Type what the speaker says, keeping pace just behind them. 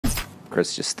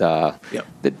Chris, just the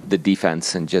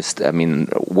defense and just, I mean,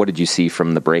 what did you see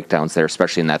from the breakdowns there,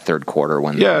 especially in that third quarter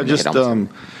when just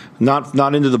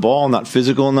not into the ball, not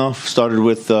physical enough. Started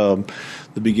with the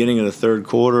beginning of the third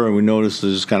quarter, and we noticed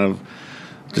there's kind of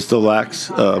just a lax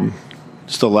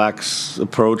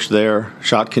approach there.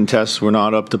 Shot contests were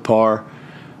not up to par.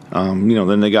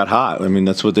 Then they got hot. I mean,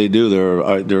 that's what they do.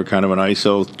 They're kind of an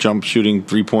ISO jump shooting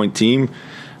 3-point team,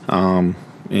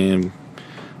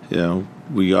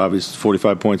 we obviously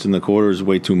 45 points in the quarter is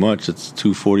way too much. It's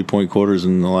 2 40-point quarters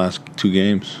in the last 2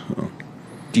 games. So.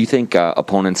 Do you think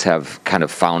opponents have kind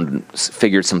of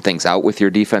figured some things out with your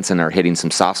defense and are hitting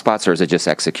some soft spots, or is it just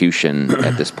execution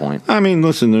at this point? I mean,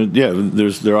 listen,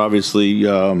 they're obviously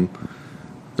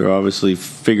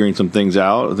figuring some things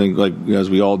out. I think, like as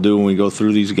we all do when we go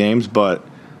through these games, but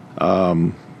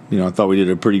I thought we did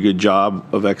a pretty good job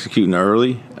of executing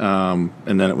early, and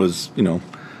then it was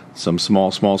some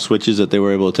small switches that they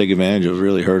were able to take advantage of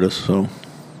really hurt us. So,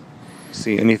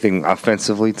 see anything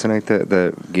offensively tonight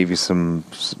that gave you some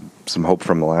hope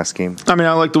from the last game? I mean,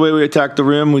 I like the way we attacked the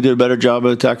rim. We did a better job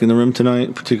of attacking the rim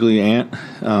tonight, particularly Ant.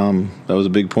 That was a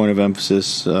big point of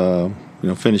emphasis.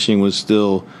 Finishing was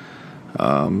still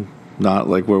not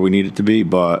like where we need it to be,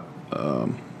 but a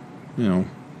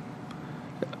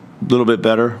little bit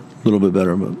better,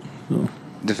 but.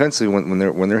 Defensively,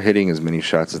 when they're hitting as many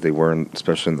shots as they were,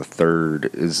 especially in the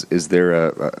third, is there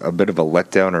a bit of a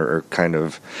letdown or kind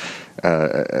of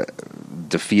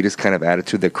defeatist kind of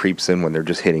attitude that creeps in when they're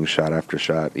just hitting shot after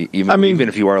shot, even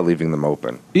if you are leaving them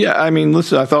open? Yeah, I mean,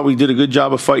 listen, I thought we did a good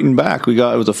job of fighting back. It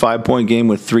was a 5-point game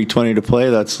with 3:20 to play.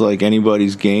 That's like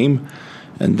anybody's game,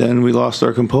 and then we lost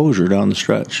our composure down the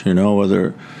stretch. Whether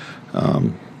it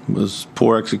was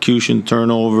poor execution,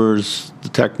 turnovers, the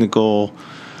technical.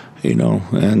 I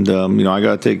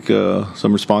got to take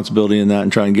some responsibility in that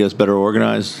and try and get us better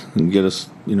organized and get us,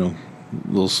 a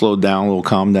little slowed down, a little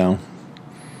calmed down.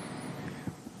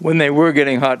 When they were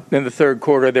getting hot in the third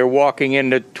quarter, they're walking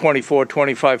into 24,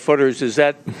 25-footers. Is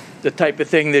that the type of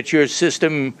thing that your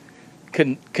system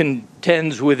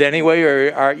contends with anyway?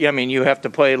 Or, you have to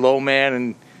play low man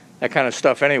and that kind of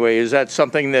stuff anyway. Is that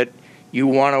something that you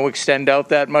want to extend out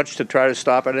that much to try to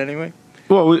stop it anyway?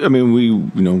 Well, we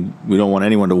don't want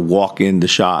anyone to walk into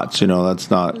shots.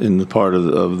 That's not in the part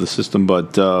of the system.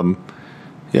 But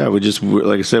we just,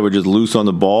 like I said, we're just loose on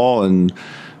the ball, and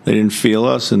they didn't feel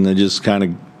us, and they just kind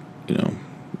of,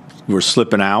 we're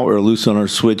slipping out. We were loose on our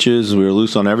switches. We were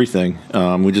loose on everything.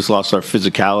 We just lost our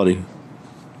physicality.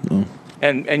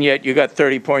 And yet you got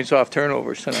 30 points off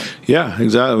turnovers tonight. Yeah,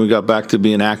 exactly. We got back to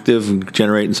being active and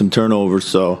generating some turnovers.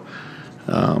 So.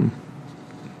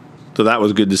 So that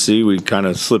was good to see. We kind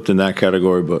of slipped in that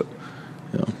category, but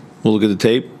we'll look at the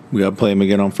tape. We got to play them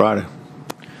again on Friday.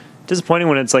 Disappointing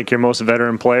when it's like your most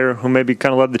veteran player who maybe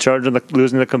kind of led the charge in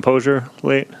losing the composure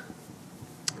late.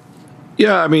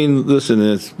 Yeah, I mean, listen,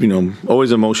 it's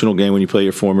always an emotional game when you play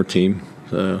your former team.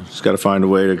 Just got to find a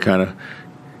way to kind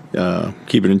of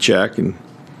keep it in check and.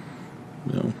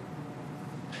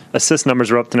 Assist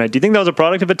numbers were up tonight. Do you think that was a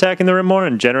product of attacking the rim more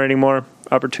and generating more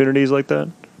opportunities like that?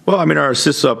 Well, I mean, our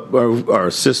assist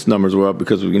numbers were up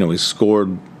because we scored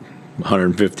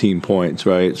 115 points,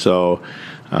 right? So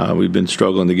we've been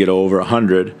struggling to get over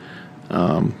 100.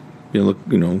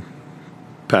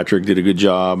 Patrick did a good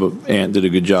job. Ant did a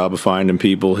good job of finding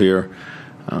people here.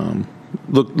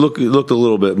 Looked a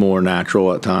little bit more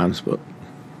natural at times, but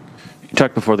you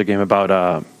talked before the game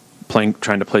about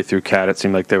trying to play through Cat. It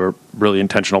seemed like they were really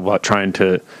intentional about trying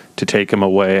to take him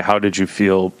away. How did you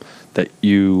feel that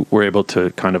you were able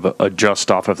to kind of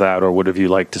adjust off of that, or would have you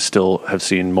liked to still have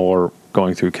seen more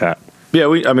going through Cat? Yeah,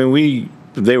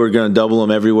 they were going to double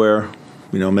him everywhere,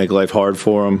 make life hard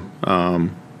for him.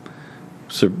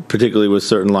 So particularly with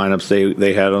certain lineups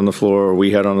they had on the floor or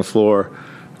we had on the floor.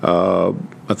 I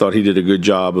thought he did a good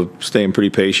job of staying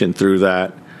pretty patient through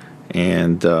that,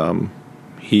 and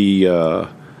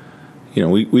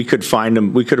we could find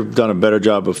him. We could have done a better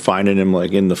job of finding him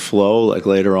like in the flow, like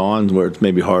later on, where it's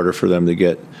maybe harder for them to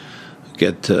get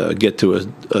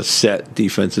to a set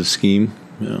defensive scheme.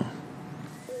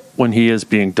 When he is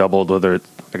being doubled, whether it's,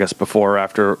 I guess before or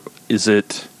after,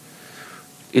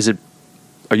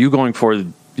 are you going for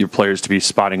your players to be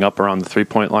spotting up around the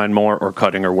 3-point line more, or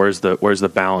cutting, or where's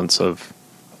the balance of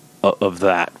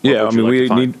that? Yeah,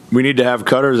 we need to have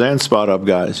cutters and spot up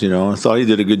guys. I thought he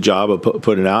did a good job of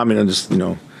putting it out. I mean,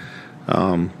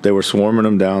 they were swarming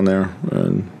him down there,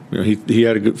 and he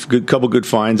had a couple good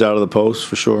finds out of the post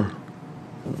for sure.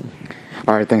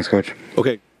 All right, thanks, Coach.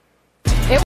 Okay.